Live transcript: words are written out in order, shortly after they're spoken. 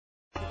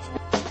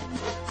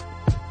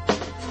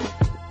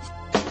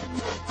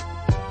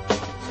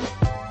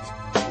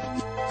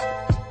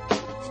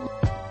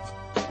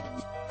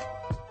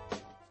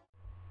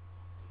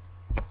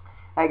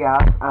Hey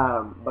guys,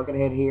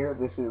 Buckethead here.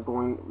 This is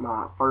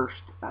my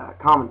first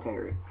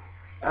commentary.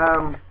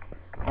 Um,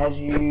 as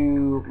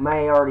you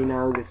may already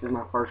know, this is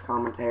my first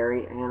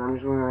commentary, and I'm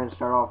just going to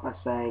start off by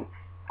saying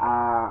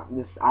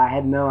I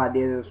had no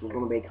idea this was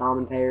going to be a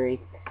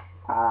commentary.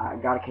 I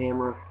got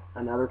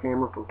another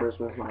camera for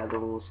Christmas. My other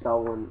one was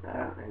stolen.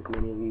 As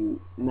many of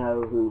you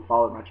know who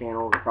followed my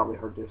channel have probably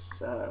heard this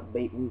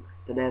beaten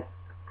to death.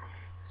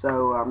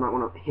 So I'm not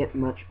going to hit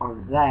much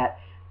on that.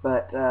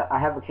 But I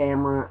have a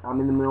camera. I'm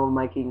in the middle of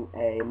making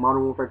a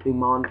Modern Warfare 2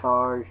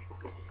 montage.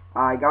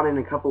 I got in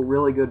a couple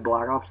really good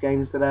Black Ops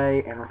games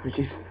today, and I was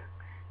just,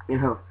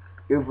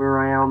 goofing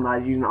around. I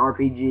was using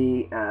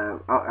RPG.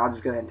 I'll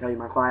just go ahead and tell you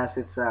my class.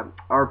 It's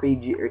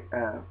RPG,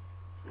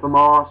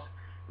 FAMAS,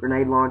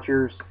 grenade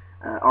launchers,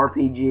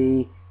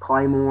 RPG,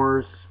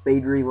 claymores,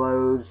 speed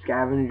reloads,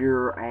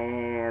 scavenger,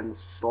 and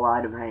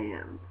sleight of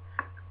hand.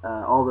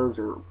 All those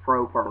are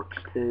pro perks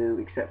too,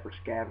 except for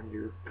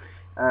scavenger.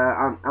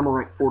 I'm a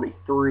rank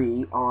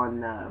 43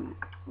 on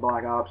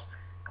Black Ops.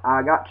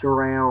 I got to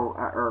round,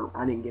 or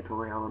I didn't get to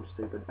round. I'm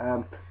stupid.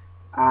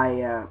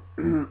 I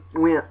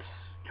went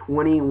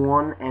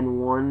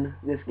 21-1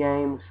 this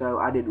game, so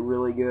I did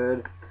really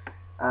good.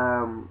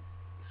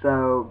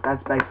 So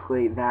that's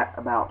basically that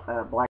about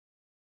Black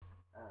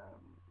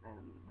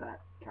and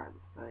that kind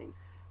of thing.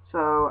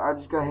 So I'll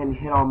just go ahead and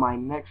hit on my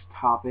next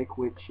topic,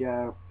 which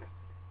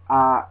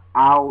I'll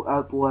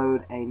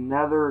upload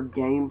another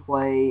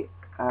gameplay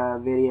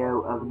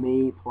video of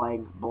me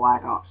playing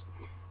Black Ops.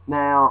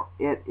 Now,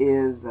 it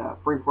is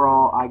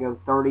free-for-all. I go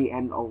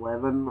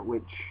 30-11,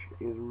 which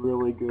is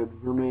really good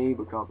for me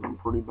because I'm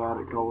pretty bad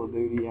at Call of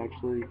Duty,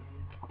 actually.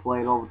 I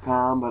play it all the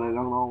time, but I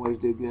don't always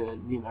do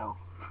good,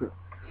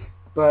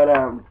 But,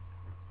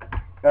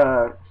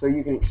 so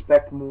you can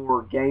expect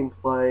more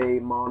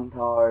gameplay,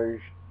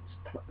 montage,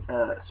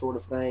 sort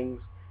of things.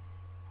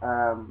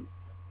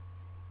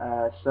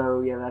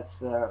 So, yeah,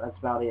 that's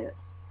about it.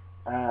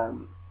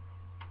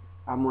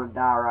 I'm going to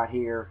die right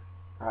here,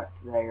 right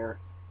there,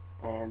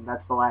 and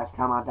that's the last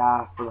time I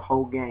die for the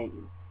whole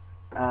game.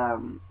 I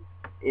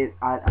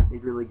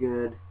did really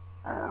good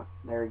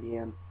there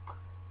again,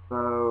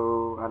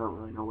 so I don't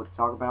really know what to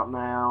talk about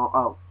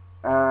now.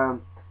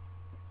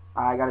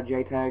 I got a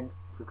JTAG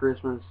for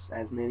Christmas,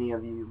 as many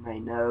of you may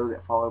know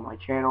that follow my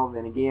channel.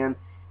 Then again,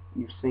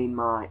 you've seen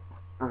my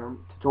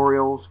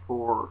tutorials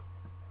for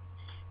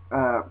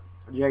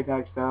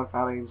JTAG stuff,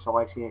 how to install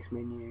XEX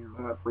menu,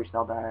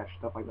 Freestyle Dash,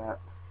 stuff like that.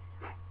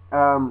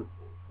 The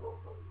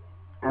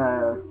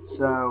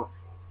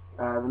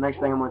next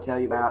thing I'm going to tell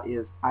you about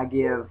is I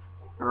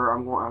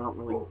don't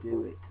really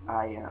do it.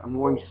 I'm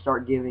going to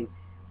start giving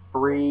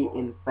free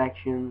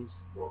infections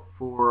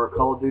for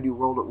Call of Duty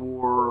World at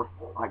War,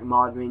 like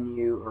mod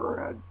menu,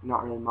 or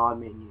not really mod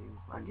menu,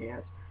 I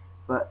guess,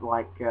 but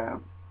like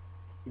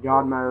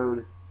God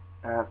mode,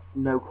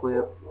 no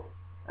clip,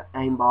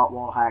 aimbot,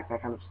 wall hack,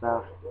 that kind of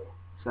stuff.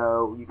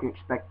 So you can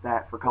expect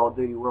that for Call of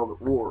Duty World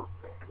at War.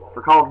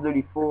 For Call of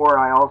Duty 4,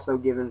 I also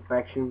give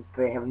infections.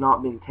 They have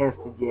not been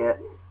tested yet,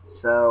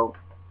 so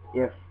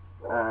if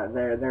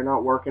they're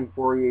not working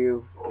for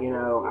you, I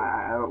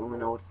don't really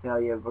know what to tell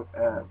you. But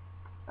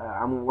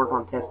I'm gonna work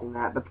on testing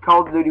that. But the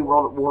Call of Duty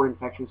World at War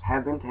infections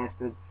have been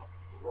tested,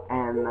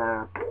 and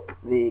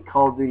the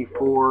Call of Duty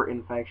 4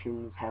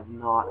 infections have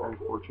not,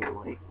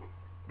 unfortunately.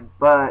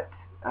 But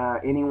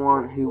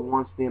anyone who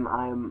wants them,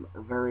 I am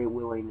very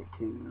willing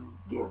to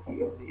give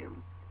you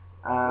them.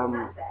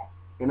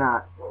 Good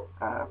night.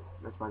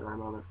 That's my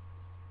grandmother.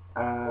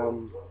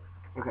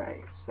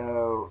 Okay,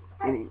 so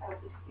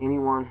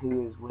anyone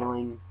who is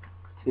willing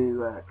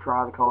to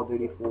try the Call of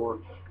Duty 4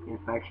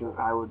 infections,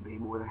 I would be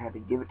more than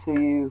happy to give it to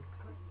you,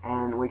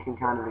 and we can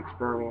kind of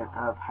experiment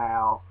of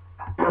how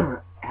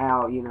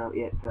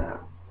it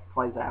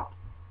plays out.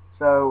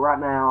 So right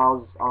now I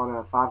was on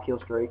a 5-kill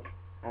streak.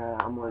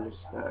 I'm going to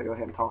just go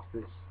ahead and toss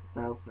this.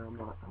 No, I'm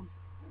not.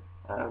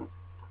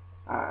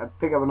 I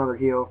pick up another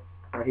kill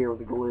right here with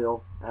the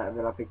Galil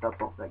that I picked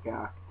up off that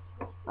guy.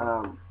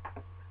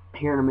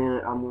 Here in a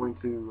minute, I'm going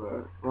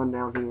to run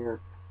down here,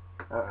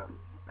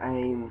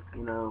 aim,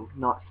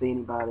 not see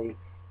anybody,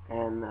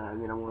 and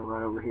then I'm going to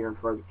run over here and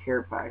throw the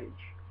care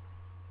package,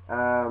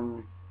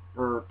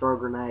 or throw a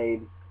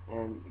grenade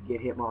and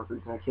get hit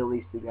markers. And I kill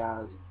these two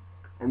guys,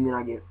 and then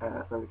I get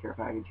throw the care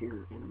package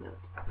here in a minute.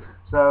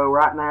 So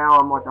right now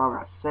I'm like on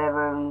a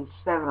 7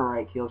 or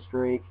 8 kill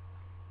streak.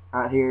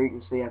 Right here you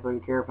can see I throw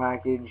the care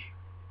package.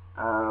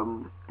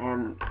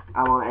 And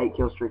I'm on an 8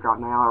 kill streak right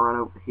now. I run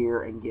over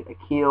here and get a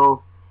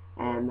kill,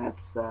 and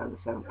that's the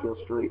 7th kill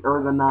streak,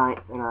 or the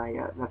 9th, and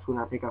that's when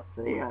I pick up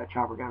the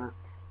chopper gunner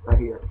right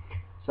here.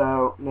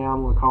 So now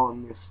I'm going to call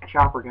him this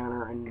chopper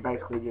gunner and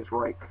basically just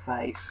rape the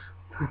face.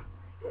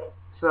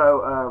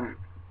 So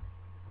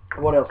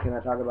what else can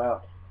I talk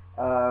about?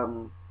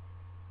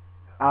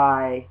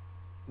 I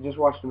just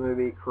watched the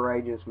movie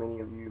Courageous. Many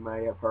of you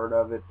may have heard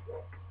of it.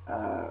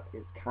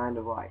 It's kind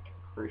of like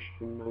a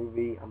Christian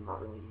movie. I'm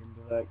not really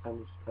into that kind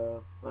of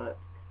stuff, but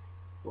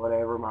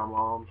whatever. My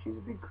mom, she's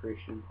a big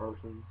Christian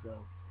person, so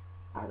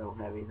I don't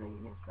have anything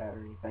against that or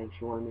anything.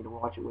 She wanted me to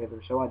watch it with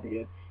her, so I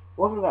did. It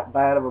wasn't that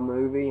bad of a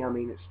movie. I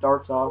mean, it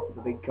starts off with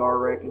a big car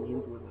wreck and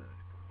ends with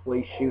a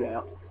police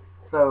shootout.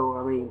 So,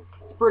 I mean,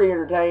 it's pretty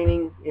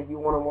entertaining if you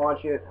want to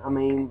watch it. I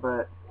mean,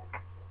 but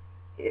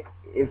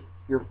if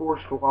you're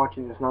forced to watch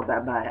it, it's not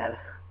that bad.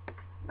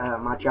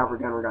 My chopper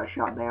gunner got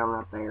shot down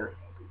right there.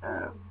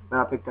 But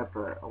I picked up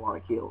a lot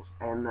of kills.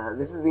 And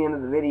this is the end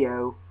of the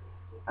video.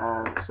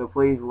 So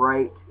please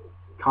rate,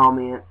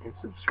 comment, and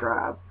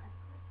subscribe.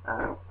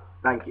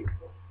 Thank you.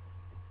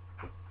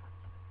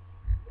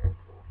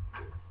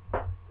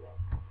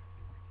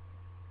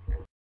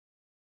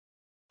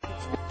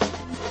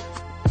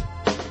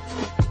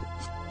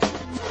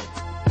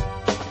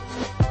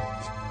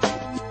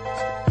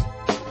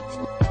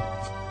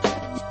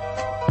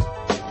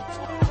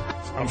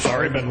 I'm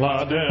sorry, Bin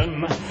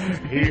Laden,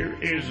 here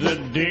is the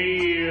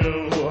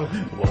deal.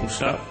 Won't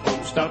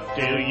stop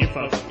till you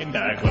fucking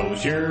die.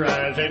 Close your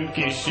eyes and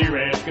kiss your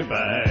ass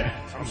goodbye.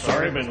 I'm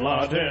sorry, Bin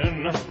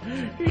Laden,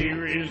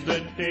 here is the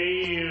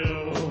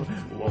deal.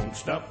 Won't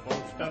stop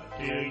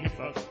till you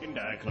fucking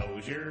die.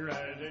 Close your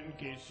eyes and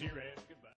kiss your ass goodbye.